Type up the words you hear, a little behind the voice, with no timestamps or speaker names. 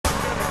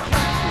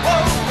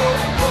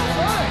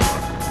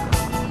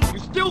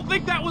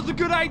a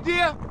good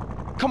idea?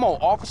 Come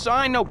on, officer,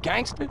 I ain't no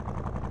gangster.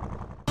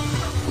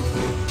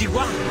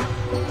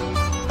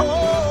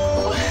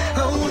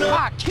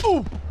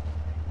 Ooh.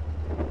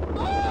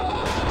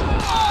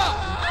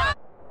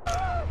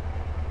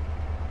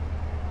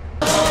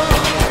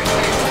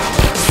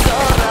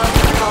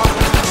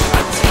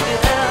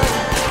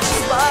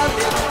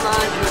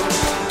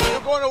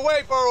 You're going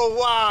away for a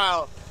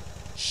while.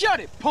 Shut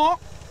it, punk!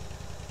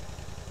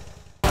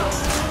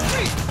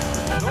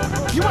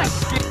 You ain't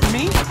scaring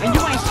me, and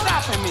you ain't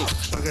stopping me.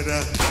 Look at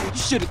that. You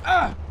should've,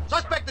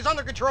 Suspect is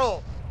under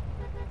control.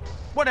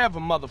 Whatever,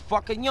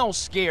 motherfucker, you don't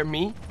scare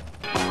me.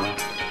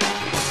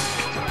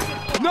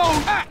 No,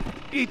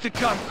 Eat the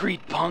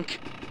concrete, punk.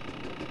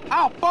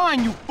 I'll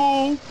find you,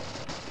 fool!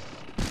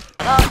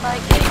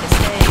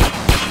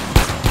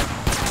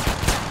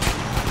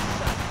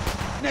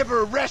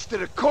 Never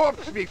arrested a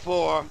corpse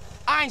before.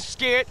 I ain't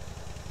scared.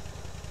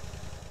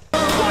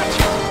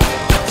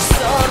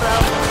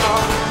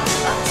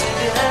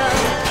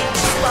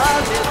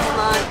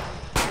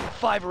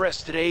 5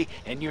 arrests today,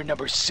 and you're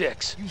number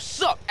 6. You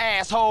suck,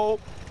 asshole!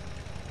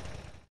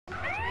 It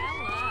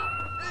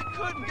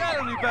couldn't get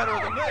any better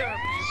than that.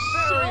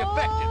 Very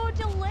effective.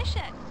 So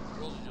delicious.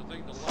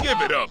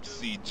 Give it up,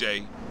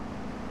 CJ.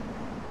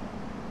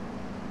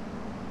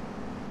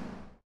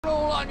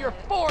 Roll on your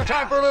 4.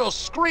 Time for a little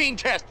screen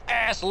test,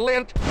 ass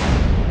lint. So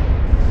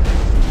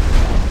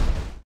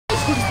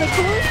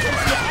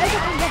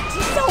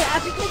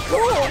epically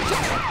cool.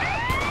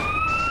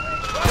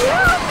 I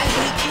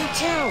hate you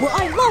too. Well, I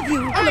love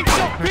you. I ain't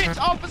your bitch,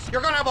 officer!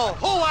 You're gonna have a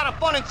whole lot of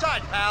fun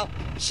inside, pal.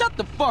 Shut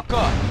the fuck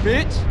up,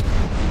 bitch!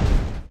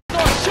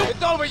 Don't shoot!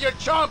 It's over, you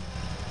chump.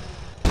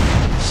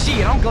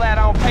 Shit, I'm glad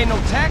I don't pay no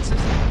taxes.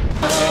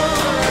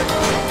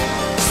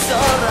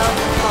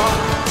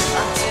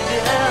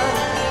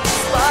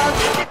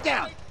 Get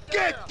down!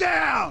 Get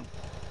down!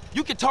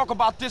 You can talk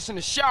about this in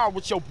the shower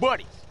with your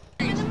buddies.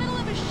 You're in the middle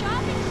of a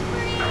shopping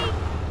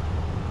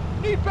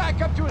spree. Need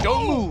back up to it.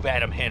 Don't move,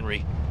 Adam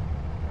Henry.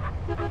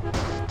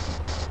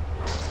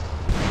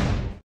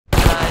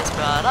 Pies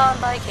brought on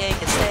my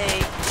cake and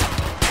steak.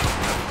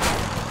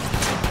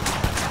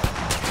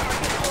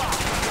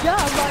 Yeah,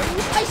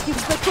 Marty. Ice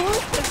Cube's the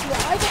coolest person I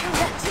ever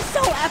met. She's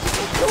so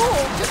epically cool.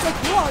 Just like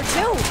you are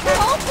too. We're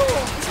all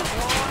cool.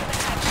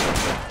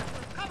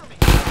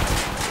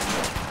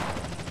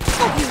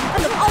 Love you. I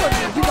love all of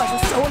you. You guys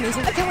are so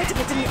amazing. I can't wait to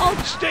get to meet all.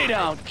 Stay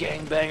down,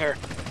 gangbanger.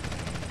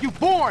 You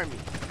boring me.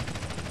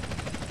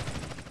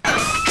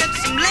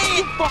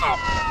 You fuck.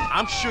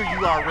 I'm sure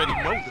you already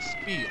know the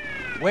spiel.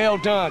 Well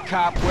done,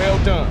 cop. Well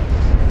done.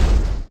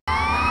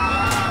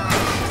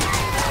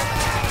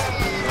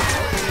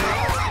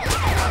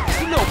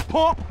 You know,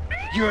 punk.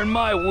 You're in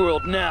my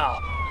world now.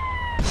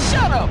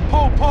 Shut up,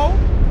 po-po.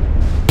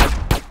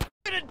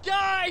 You're gonna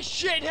die,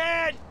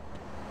 shithead!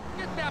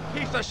 Get that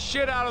piece of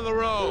shit out of the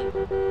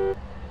road.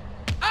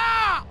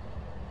 Ah!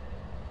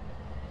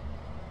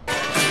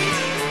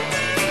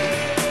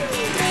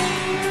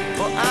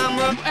 Well, I'm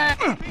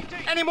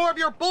Any more of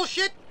your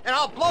bullshit, and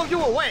I'll blow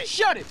you away.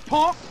 Shut it,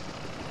 punk.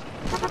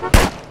 You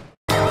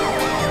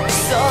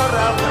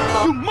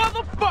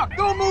motherfucker.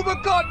 Don't move a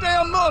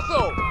goddamn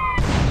muscle.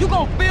 You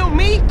gonna film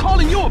me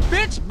calling you a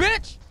bitch?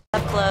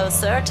 Step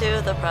closer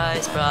to the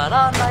prize brought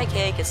on my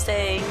cake and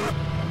steak.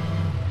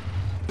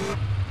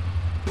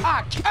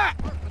 I can't.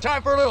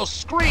 Time for a little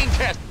screen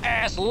test,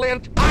 ass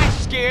lint. I ain't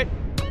scared.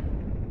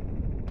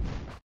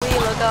 We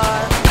look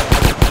on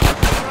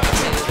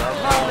to the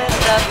moment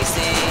that we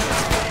see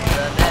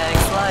the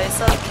next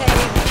slice of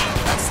cake.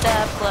 A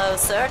step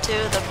closer to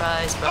the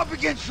prize brought. Up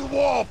against the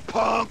wall,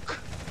 punk.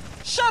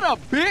 Shut up,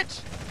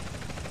 bitch.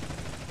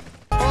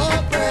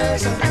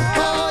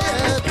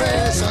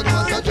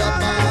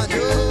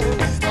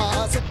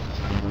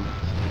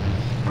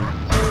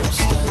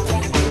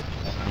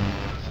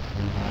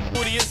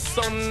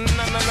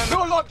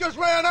 Your luck just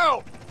ran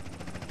out.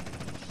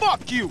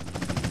 Fuck you.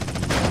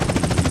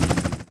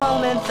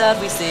 Moment that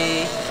we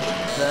see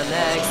the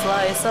next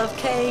slice of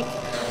cake.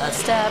 A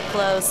step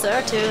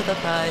closer to the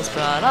prize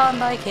brought on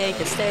by cake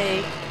and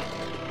steak.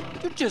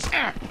 You just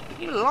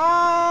you a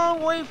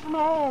long way from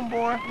home,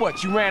 boy.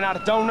 What, you ran out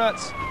of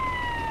donuts?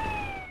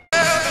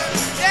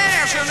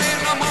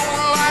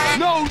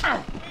 No.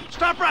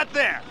 Stop right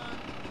there.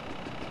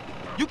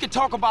 You can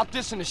talk about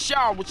this in the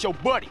shower with your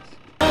buddies.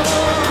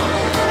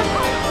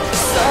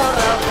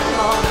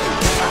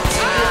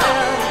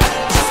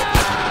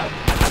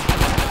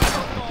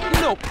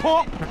 You know,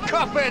 punk.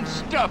 Cuff and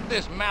stuff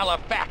this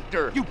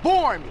malefactor. You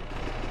boring me.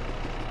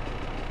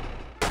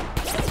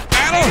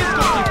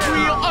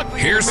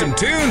 Here's some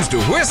tunes to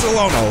whistle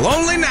on a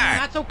lonely night.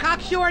 Not so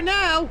cocksure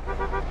now.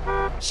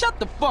 Shut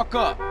the fuck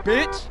up,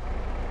 bitch.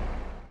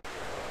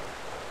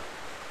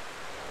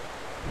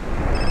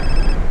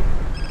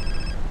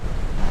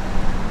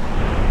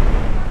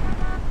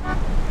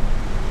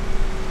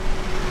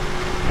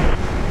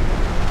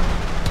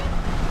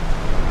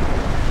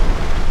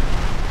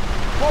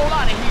 Roll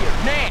out of here,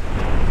 now.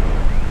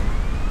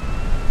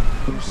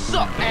 You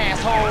suck,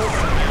 asshole.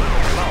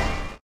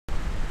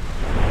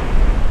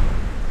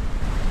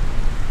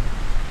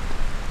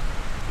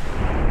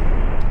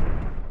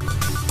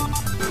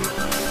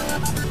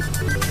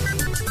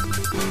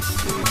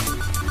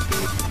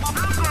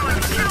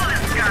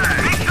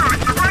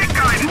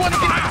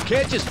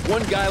 Can't just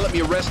one guy let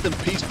me arrest him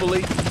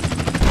peacefully?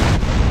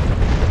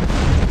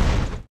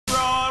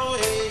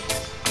 Broadway,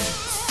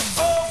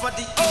 over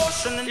the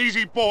ocean.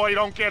 Easy, boy,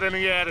 don't get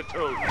any attitude.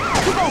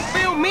 You gonna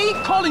film me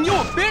calling you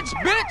a bitch,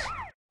 bitch?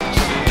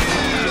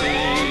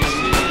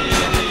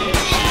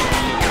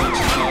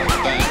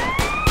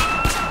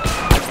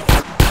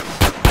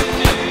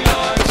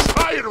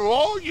 Tired of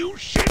all you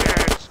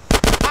shitheads.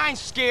 I ain't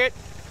scared.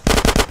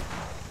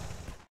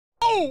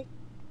 Oh!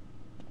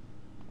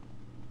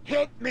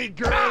 Hit me,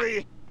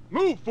 girlie.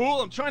 Move, fool.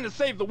 I'm trying to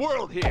save the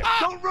world here.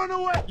 Don't run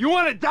away. You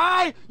want to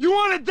die? You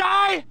want to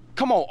die?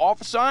 Come on,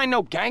 officer. I ain't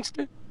no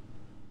gangster.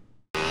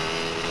 Keep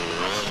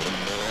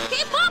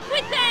up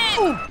with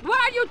them! What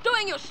are you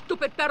doing, you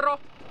stupid perro?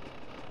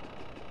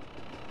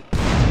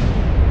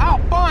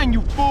 I'll find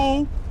you,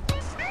 fool.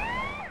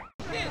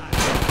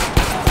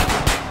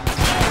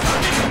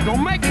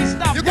 Don't make me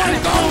stop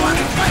running.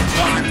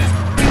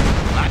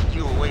 Lock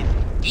you away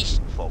from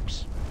decent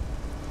folks.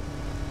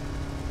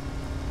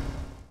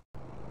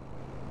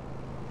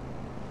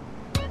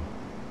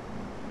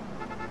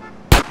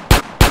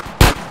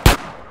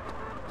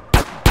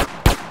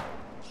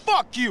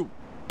 Fuck you.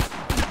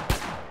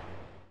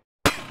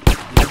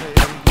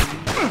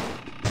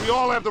 We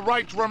all have the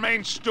right to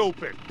remain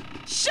stupid.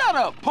 Shut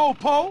up,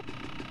 Po-Po.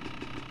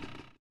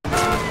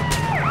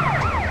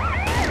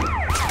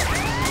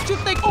 What you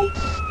think? Oh,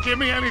 Give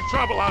me any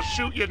trouble, I'll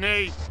shoot your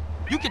knee.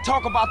 you can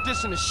talk about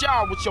this in the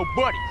shower with your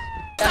buddies.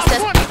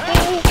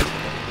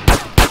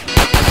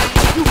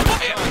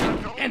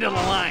 End of the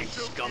line,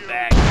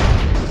 scumbag.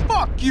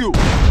 Fuck you.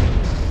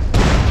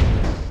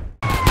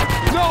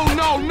 No,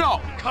 no,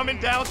 no. Coming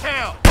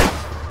downtown.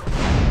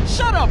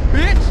 Shut up,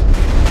 bitch.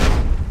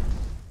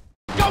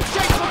 Go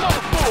shake some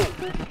other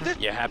fool.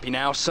 You happy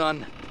now,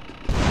 son?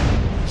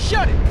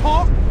 Shut it,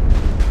 punk.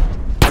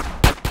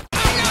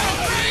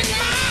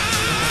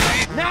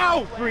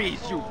 Now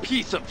freeze, you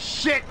piece of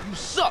shit. You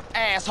suck,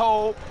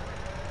 asshole.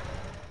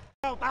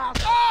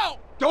 Oh!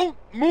 Don't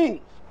move.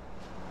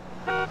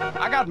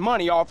 I got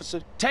money,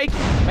 officer. Take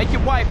it. Make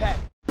your wife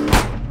happy.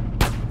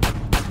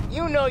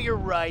 You know your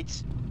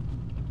rights.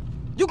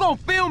 You gonna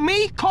film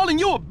me calling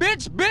you a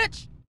bitch,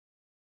 bitch?